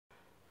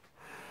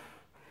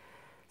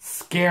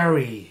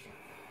scary.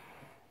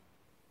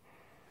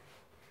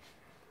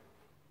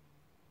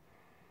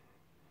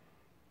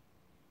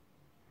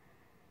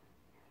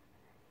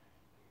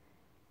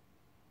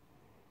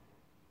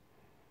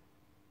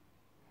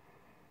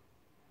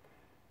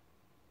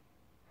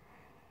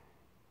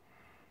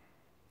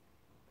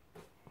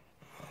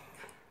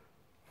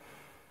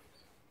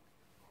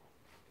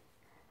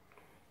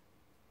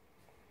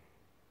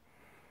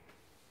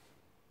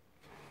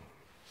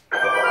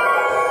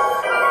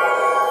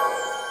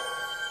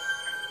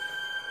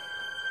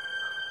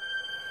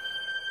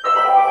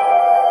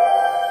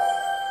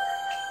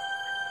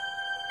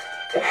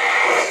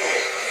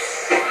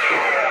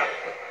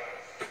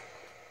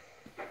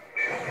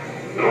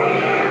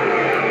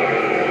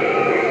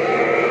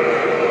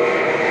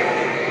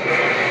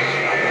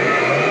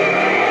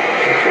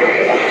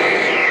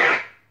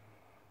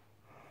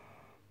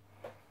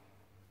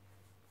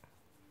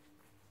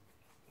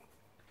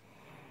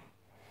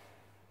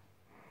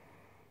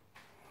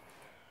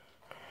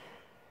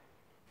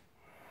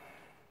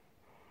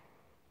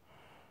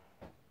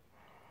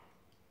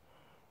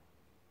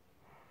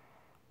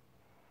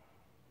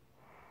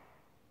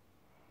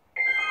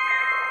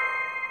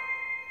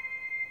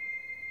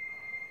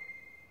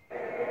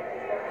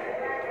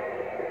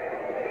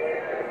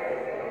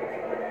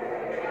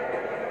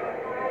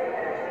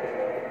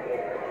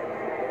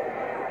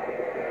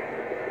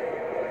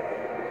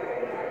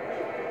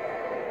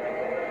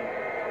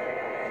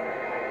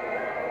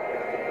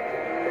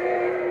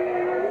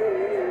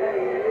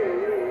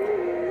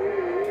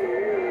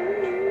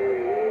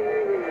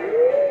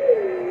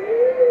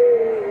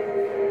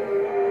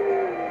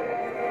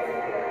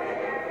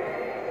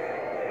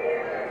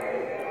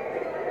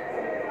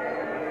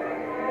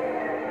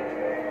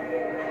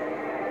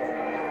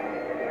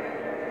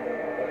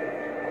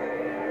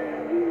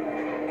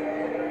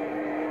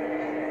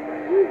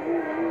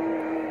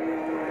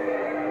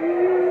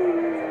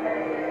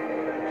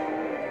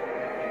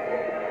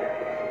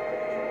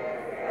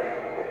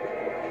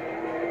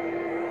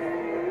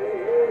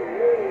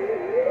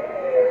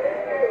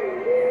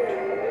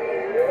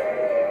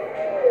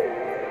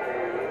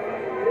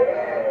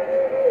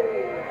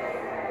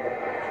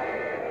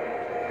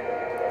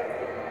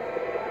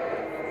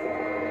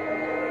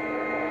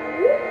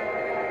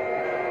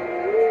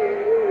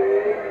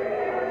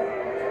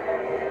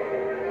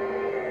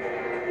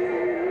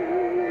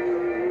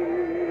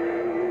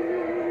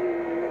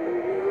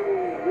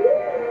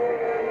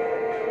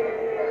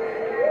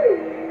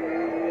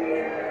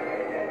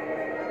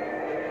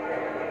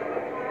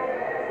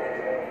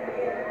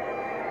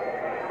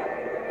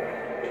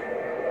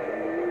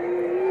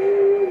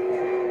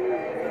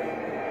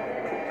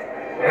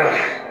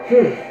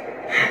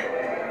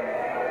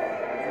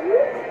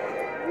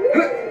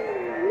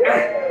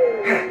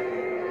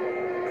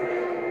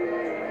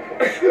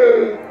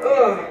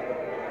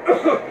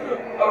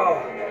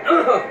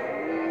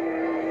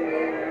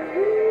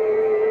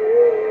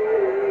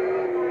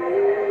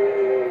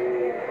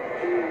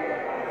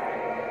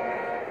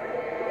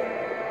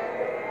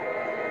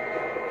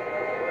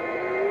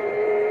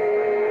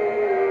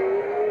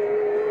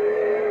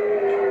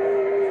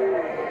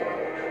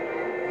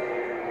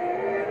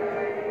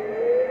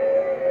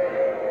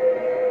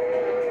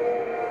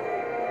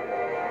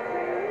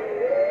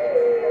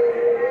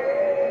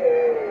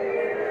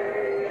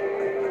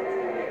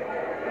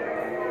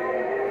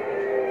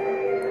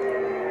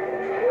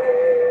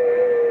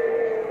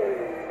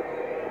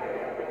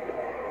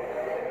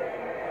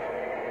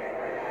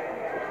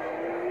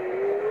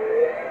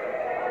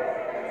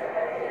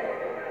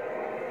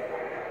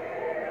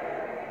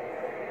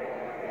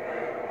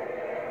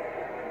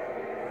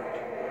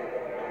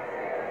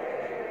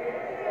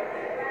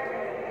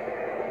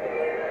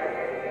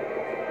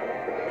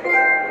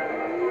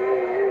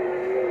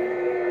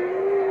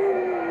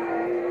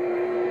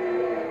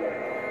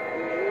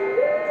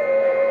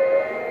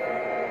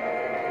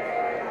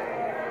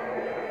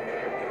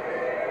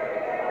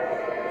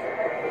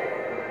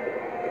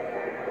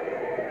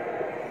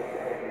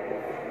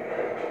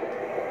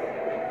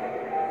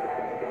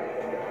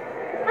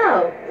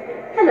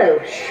 Hello,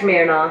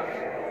 Smirnoff.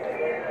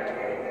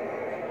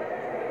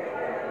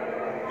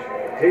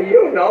 Do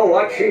you know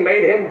what she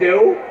made him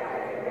do?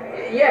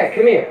 Yeah,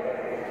 come here.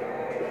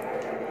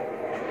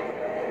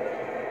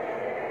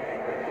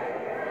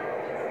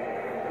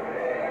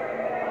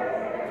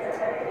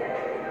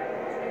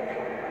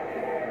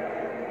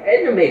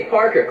 Edna made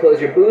Parker close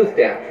your booth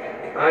down.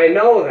 I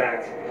know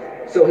that.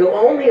 So he'll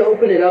only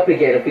open it up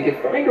again if we can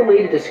find a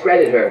way to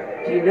discredit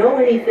her. Do you know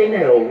anything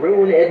that'll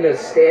ruin Edna's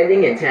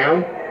standing in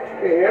town?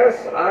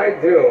 Yes, I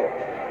do.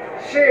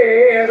 She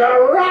is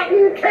a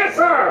rotten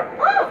kisser!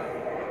 Oh!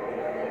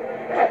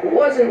 That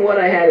wasn't what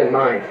I had in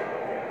mind.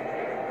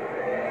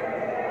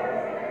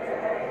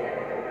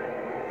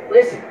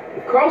 Listen,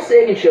 if Carl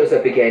Sagan shows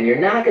up again, you're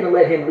not going to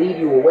let him lead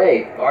you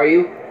away, are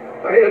you?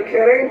 Are you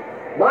kidding?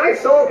 My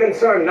sole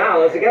concern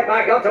now is to get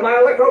back up to my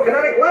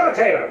electrokinetic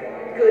levitator.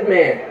 Good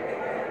man.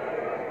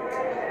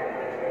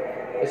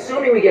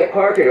 Assuming we get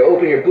Parker to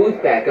open your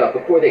booth back up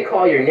before they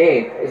call your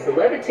name, is the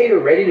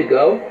levitator ready to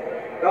go?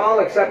 All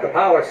except the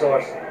power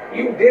source.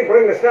 You did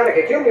bring the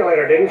static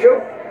accumulator, didn't you?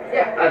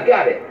 Yeah, I've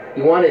got it.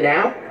 You want it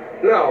now?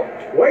 No.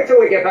 Wait till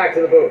we get back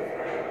to the booth.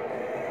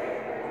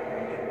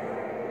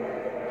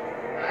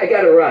 I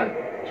gotta run.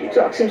 Did you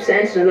talk some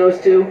sense into those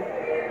two?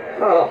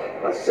 Oh,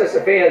 a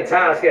Sisyphean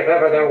task if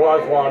ever there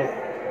was one.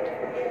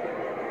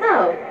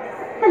 Oh,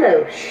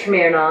 hello,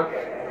 Smirnoff.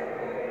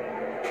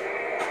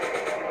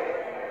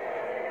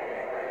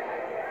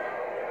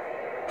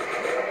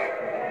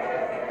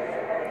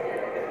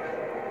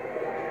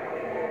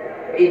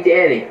 Hey,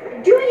 Danny.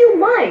 Do you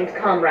mind,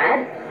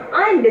 comrade?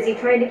 I'm busy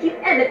trying to keep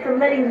Emmett from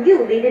letting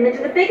you lead him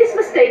into the biggest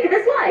mistake of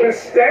his life.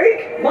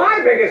 Mistake?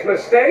 My biggest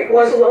mistake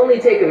was... This will only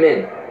take a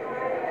minute.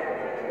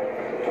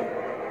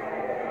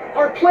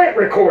 Our plant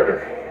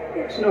recorder.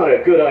 It's not a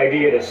good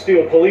idea to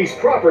steal police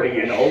property,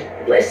 you know.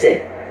 Listen.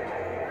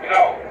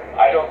 No,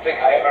 I don't think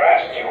I ever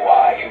asked you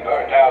why you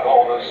burnt out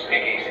all those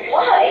speakeasies.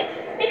 Why?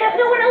 Because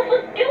no one else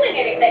was doing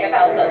anything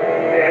about them.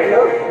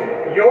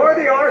 Daniel? You're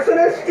the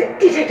arsonist?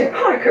 Detective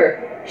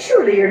Parker,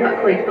 surely you're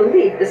not going to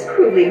believe this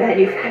crudely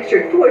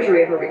manufactured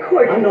forgery of a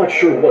recording. I'm not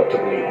sure what to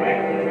believe,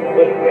 ma'am.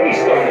 But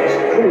based on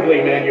this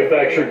crudely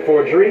manufactured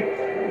forgery,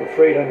 I'm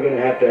afraid I'm going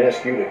to have to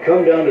ask you to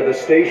come down to the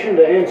station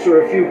to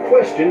answer a few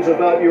questions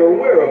about your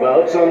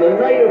whereabouts on the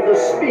night of the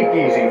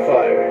speakeasy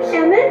fires.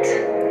 Emmett?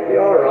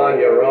 You're on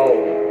your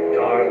own,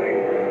 darling.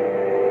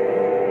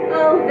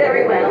 Oh,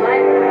 very well.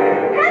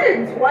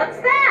 Heavens, what's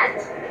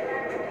that?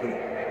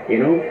 You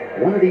know,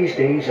 one of these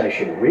days I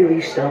should really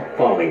stop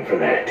falling for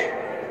that.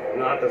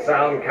 Not to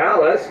sound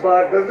callous,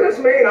 but does this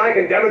mean I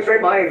can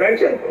demonstrate my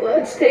invention?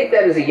 Let's take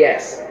that as a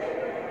yes.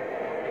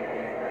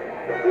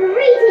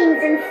 Greetings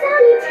and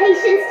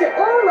salutations to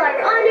all our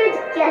honored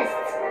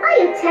guests. I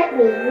am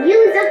Theremin,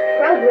 Muse of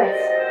Progress,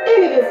 and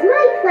it is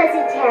my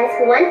pleasant task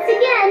once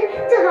again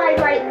to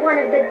highlight one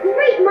of the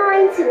great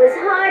minds who is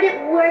hard at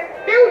work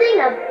building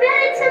a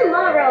better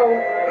tomorrow.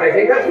 I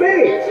think that's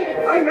me.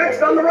 I'm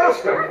next on the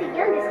roster. I'm the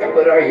youngest of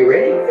But are you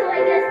ready? So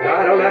I guess No,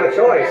 I don't have a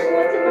choice.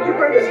 Did you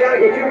bring the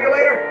static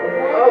accumulator?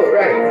 Oh,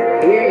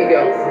 right. Here you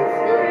go.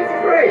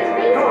 Great.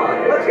 Come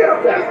on, let's get up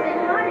He's there. been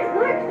hard at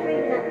work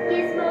dreaming up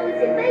gizmos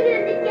and laying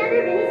them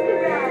together in his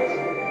garage.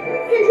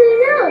 And who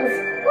knows?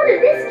 One of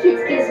this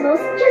kid's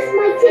gizmos just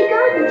might take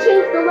off and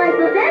change the life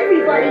of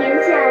everybody in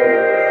town.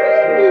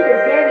 Could it be the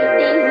very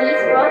thing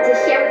he's brought to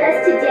share with us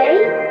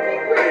today?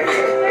 Well, this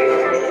is the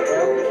first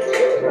time the world was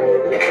seen by a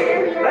kid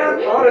barely That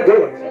over ought to do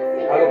it.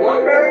 Are the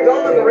block bearings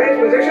all in the range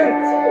position?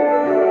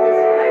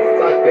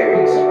 Block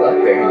bearings.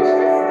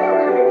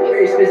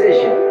 Race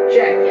position.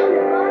 Check.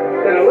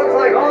 Then it looks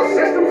like all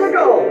systems are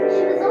go.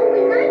 She was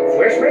only 19.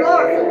 Wish me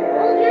luck. So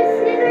hold your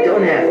snickers.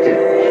 Don't have to.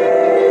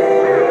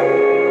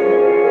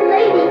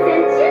 Ladies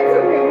and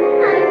gentlemen,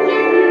 I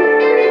give you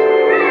Emmett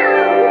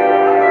Brown.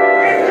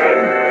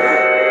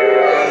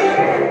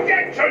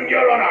 Objection,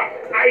 Your Honor!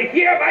 I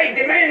hereby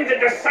demand that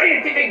the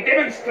scientific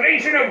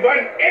demonstration of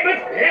one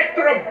Emmett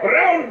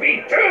Brown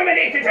be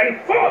terminated and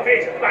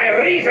forfeit by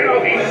reason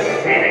of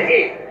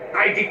insanity.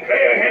 I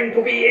declare him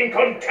to be in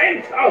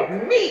contempt of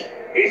me,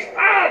 his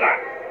father.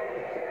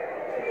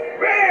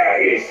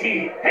 Where is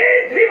he?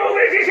 Hand him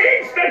over this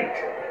instant!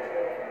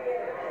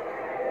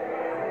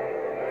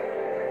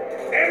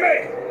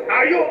 Emmett,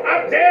 are you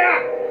up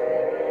there?